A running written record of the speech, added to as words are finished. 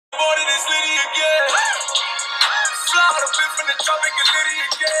it's Liddy again. Fly out a bit from the tropic and Liddy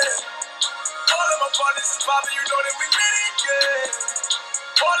again. All of my partners is poppin', you know that we Liddy again.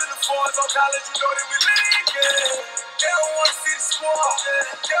 All of the fours on college, you know that we Liddy again. They don't wanna see the squad,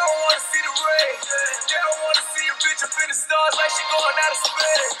 they don't wanna see the rain. They don't wanna see a bitch up in the stars like she going out of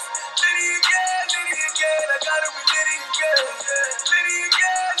space. Liddy again, I got it, we Liddy again. Liddy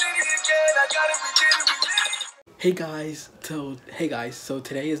again, I got it, we did it, we Liddy. Hey guys, so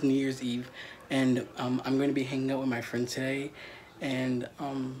today is New Year's Eve, and I'm going to be hanging out with my friends today, and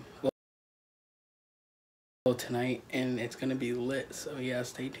well, tonight, and it's going to be lit, so yeah,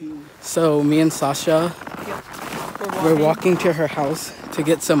 stay tuned. So me and Sasha, we're walking to her house to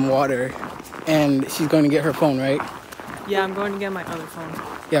get some water, and she's going to get her phone, right? Yeah, I'm going to get my other phone.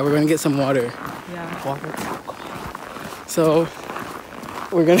 Yeah, we're going to get some water. Yeah. Water. So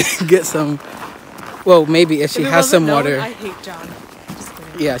we're going to get some, well, maybe if she has some water. I hate John. Just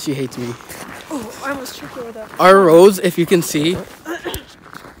kidding. Yeah, she hates me. Oh, I almost tripped over that. Our roads, if you can see,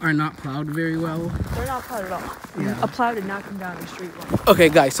 are not plowed very well. They're not plowed at all. Yeah. A plow did not come down the street well. Okay,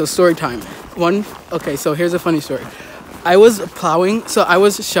 guys, so story time. Okay, so here's a funny story. I was plowing, so I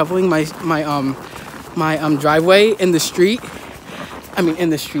was shoveling my driveway in the street.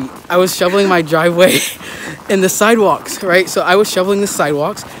 I was shoveling my driveway in the sidewalks, right? So I was shoveling the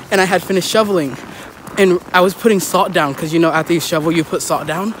sidewalks, and I had finished shoveling. And I was putting salt down, because, you know, after you shovel, you put salt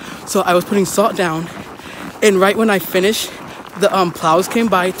down. So I was putting salt down, and right when I finished, the plows came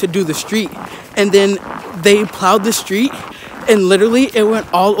by to do the street. And then they plowed the street, and literally it went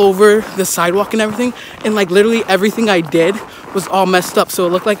all over the sidewalk and everything. And, like, literally everything I did was all messed up. So it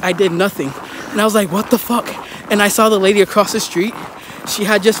looked like I did nothing. And I was like, what the fuck? And I saw the lady across the street. She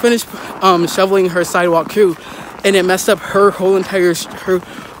had just finished shoveling her sidewalk too, and it messed up her whole entire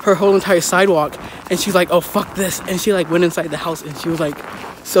sidewalk. And she's like, oh, fuck this. And she, like, went inside the house, and she was, like,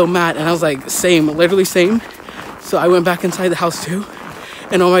 so mad. And I was like, same, literally same. So I went back inside the house too.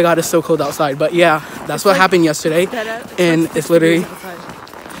 And oh my God, it's so cold outside. But yeah, that's what happened yesterday. And it's literally,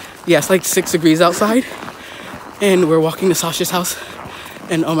 yeah, it's like 6 degrees outside. And we're walking to Sasha's house.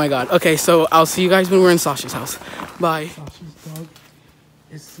 And oh my God. Okay, so I'll see you guys when we're in Sasha's house. Bye. Sasha's dog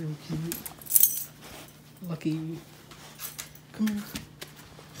is so cute. Lucky. Come here.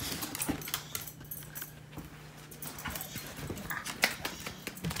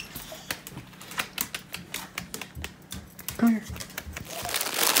 Come here.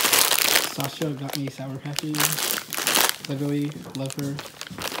 Sasha got me Sour Patches. Literally love her.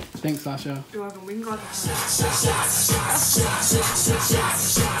 Thanks, Sasha. You're welcome. We can go out It's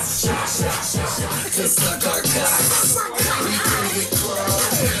like our guys. We bring it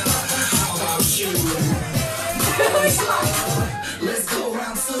close. How about you? Let's go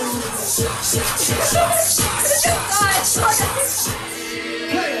round two.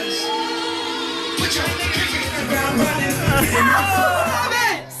 Players, put your pinky in the ground running.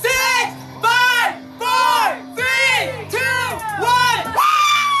 7, 6, 5, 4, 3, 2, 1.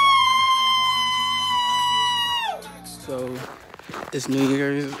 So, it's New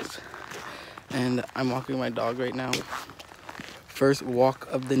Year's, and I'm walking my dog right now. First walk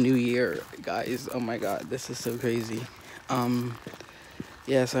of the new year, guys. Oh my God, this is so crazy.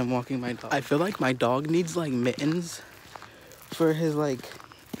 Yes, I'm walking my dog. I feel like my dog needs, like, mittens for his, like,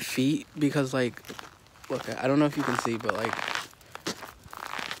 feet, because, like, look, I don't know if you can see, but, like,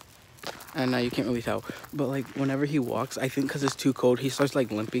 and now you can't really tell, but, like, whenever he walks, I think because it's too cold, he starts,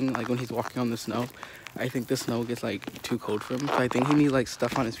 like, limping, like, when he's walking on the snow. I think the snow gets, like, too cold for him, so I think he needs, like,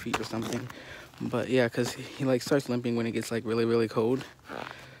 stuff on his feet or something. But yeah, because he, like, starts limping when it gets, like, really, really cold.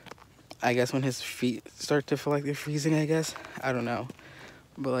 I guess when his feet start to feel like they're freezing, I guess. I don't know.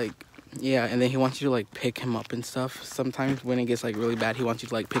 But, like, yeah, and then he wants you to, like, pick him up and stuff. Sometimes when it gets, like, really bad, he wants you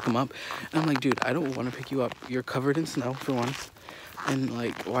to, like, pick him up. And I'm like, dude, I don't want to pick you up. You're covered in snow, for one. And,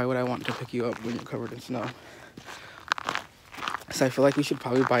 like, why would I want to pick you up when you're covered in snow? So I feel like we should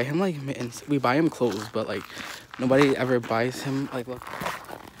probably buy him, like, mittens. We buy him clothes, but, like, nobody ever buys him, like, look.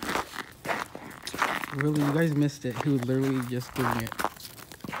 Really, you guys missed it. He was literally just doing it.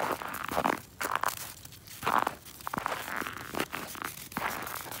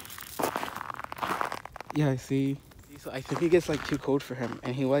 Yeah, I see. So I think it gets, like, too cold for him,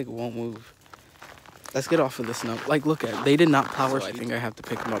 and he, like, won't move. Let's get off of the snow. Like, look at, they did not plow, so I think I have to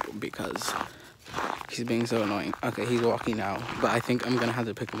pick him up because he's being so annoying. Okay, he's walking now, but I think I'm gonna have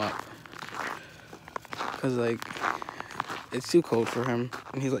to pick him up because, like, it's too cold for him.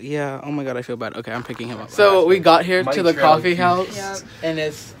 And he's like, yeah, oh my God, I feel bad. Okay, I'm picking him up. So we got here to the coffee house, and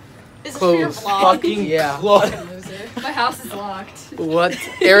it's closed. Fucking yeah. closed. My house is locked. What?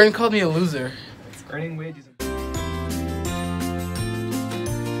 Aaron called me a loser. Earning wages.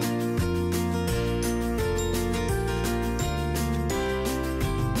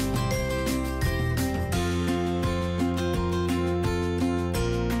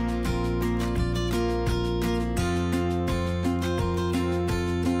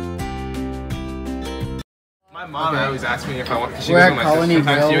 My mom always asks me if I want. She We're goes at with my Colony sister.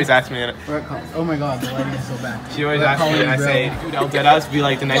 Sometimes Grill. she always asks me. We're at oh my god, the lighting is so bad. She always We're at asks me, and I Colony say, Grill. dude, I'll dead us be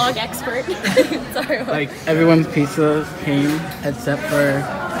like the next. Vlog expert. Sorry. Like Everyone's pizza came except for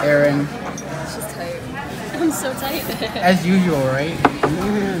Erin. She's tight. I'm so tight. As usual, right?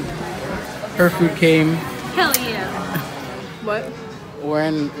 Her food came. Hell yeah. What?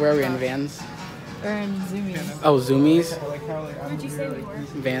 Where are we in Vans? We're in Zoomies. Oh, Zoomies. What'd you say we were?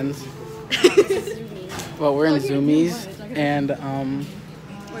 Vans. Well, we're in Zoomies, and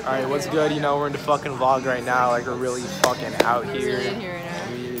Alright, what's good? You know, we're in the fucking vlog right now. Like, we're really fucking out here.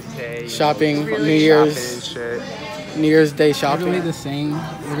 New Year's Day. shopping, Really New Year's, Shopping, shit. New Year's Day shopping. Literally the saying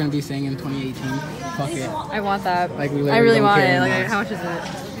we're gonna be saying in 2018. Fuck it. I want that. Like, we I literally really don't want care it. Like, anymore. how much is it?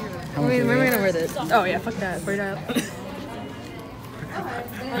 How much Wait, is where am I it? gonna wear this? Oh yeah, fuck that. Put it out.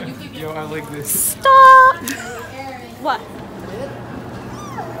 Yo, I like this. Stop! What?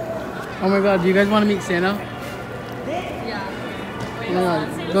 Oh my god, do you guys want to meet Santa? Yeah. Oh my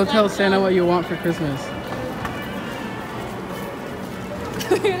god, go tell Santa what you want for Christmas.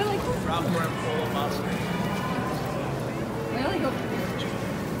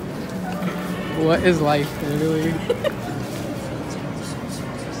 What is life, literally?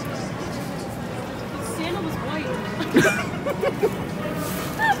 Santa was white.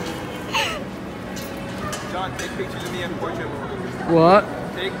 John, take pictures of me in portrait mode. What?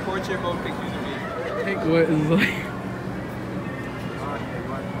 Take portrait mode pictures of me. What is life?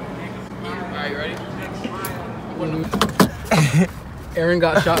 Alright, you ready? Aaron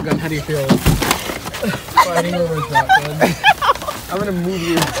got shotgun. How do you feel? Fighting over shotgun. I'm gonna move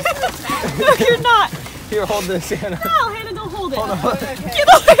you. No, you're not. Here, hold this, Hannah. No, Hannah, don't hold it. Hold on. Get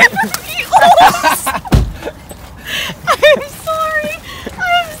away from me. Oh! I'm sorry.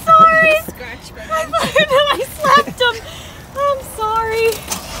 I'm sorry. I slapped him. I'm sorry.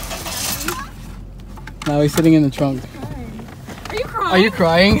 Now he's sitting in the trunk. Are you crying? Are you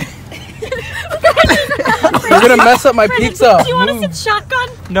crying? You're gonna mess up my pizza. Do you want to sit shotgun?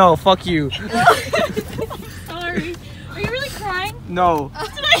 No, fuck you. Sorry. Are you really crying? No.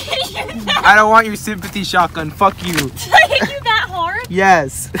 Did I hit you that? I don't want your sympathy shotgun. Fuck you. Did I hit you that hard?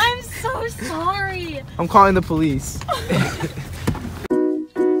 Yes. I'm so sorry. I'm calling the police.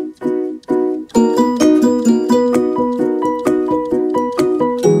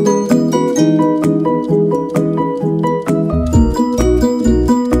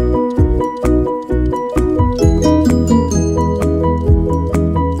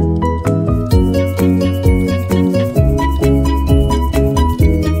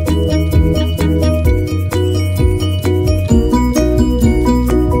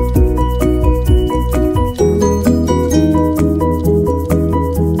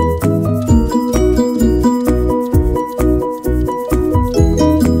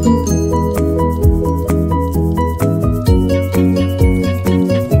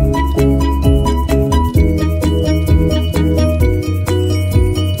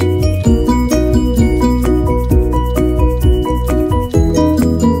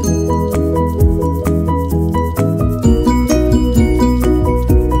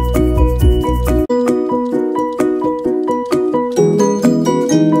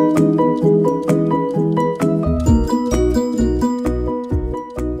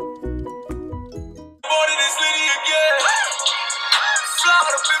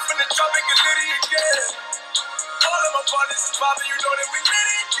 Poppin', you know that we lit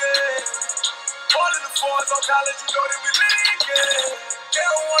it, yeah. All in the fours on college, you know that we lit it, yeah. They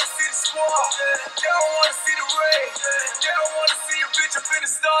don't wanna see the squad, they don't wanna see the rain, they don't wanna see a bitch up in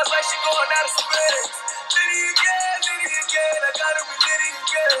the stars like she going out of space.